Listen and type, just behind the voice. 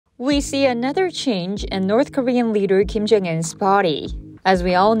We see another change in North Korean leader Kim Jong-un's body. As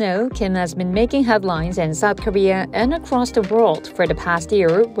we all know, Kim has been making headlines in South Korea and across the world for the past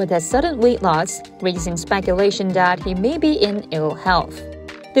year with his sudden weight loss, raising speculation that he may be in ill health.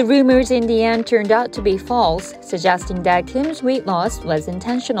 The rumors in the end turned out to be false, suggesting that Kim's weight loss was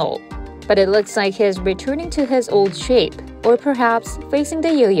intentional. But it looks like he's returning to his old shape, or perhaps facing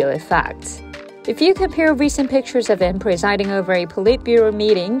the yo-yo effect. If you compare recent pictures of him presiding over a Politburo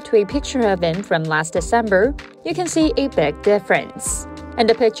meeting to a picture of him from last December, you can see a big difference. In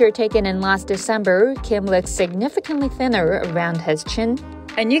the picture taken in last December, Kim looks significantly thinner around his chin,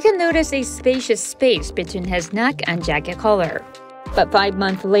 and you can notice a spacious space between his neck and jacket collar. But 5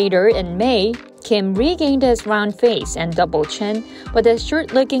 months later, in May, Kim regained his round face and double chin, with his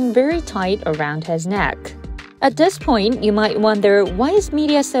shirt looking very tight around his neck. At this point, you might wonder, why is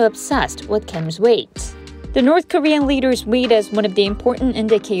media so obsessed with Kim's weight? The North Korean leader's weight is one of the important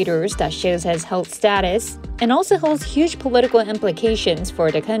indicators that shows his health status and also holds huge political implications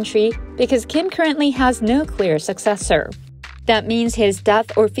for the country because Kim currently has no clear successor. That means his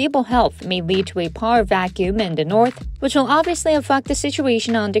death or feeble health may lead to a power vacuum in the north, which will obviously affect the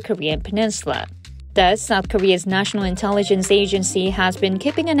situation on the Korean peninsula. Thus, South Korea's National Intelligence Agency has been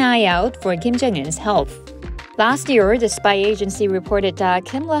keeping an eye out for Kim Jong-un's health. Last year, the spy agency reported that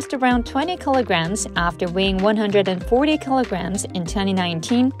Kim lost around 20 kilograms after weighing 140 kilograms in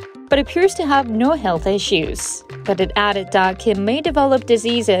 2019, but appears to have no health issues. But it added that Kim may develop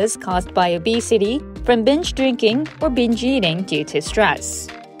diseases caused by obesity from binge drinking or binge eating due to stress.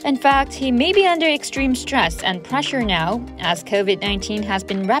 In fact, he may be under extreme stress and pressure now, as COVID-19 has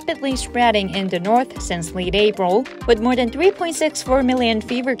been rapidly spreading in the north since late April, with more than 3.64 million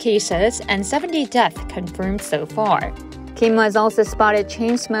fever cases and 70 deaths confirmed so far. Kim was also spotted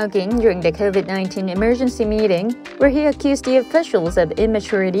chain-smoking during the COVID-19 emergency meeting, where he accused the officials of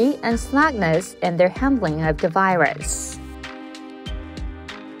immaturity and slackness in their handling of the virus.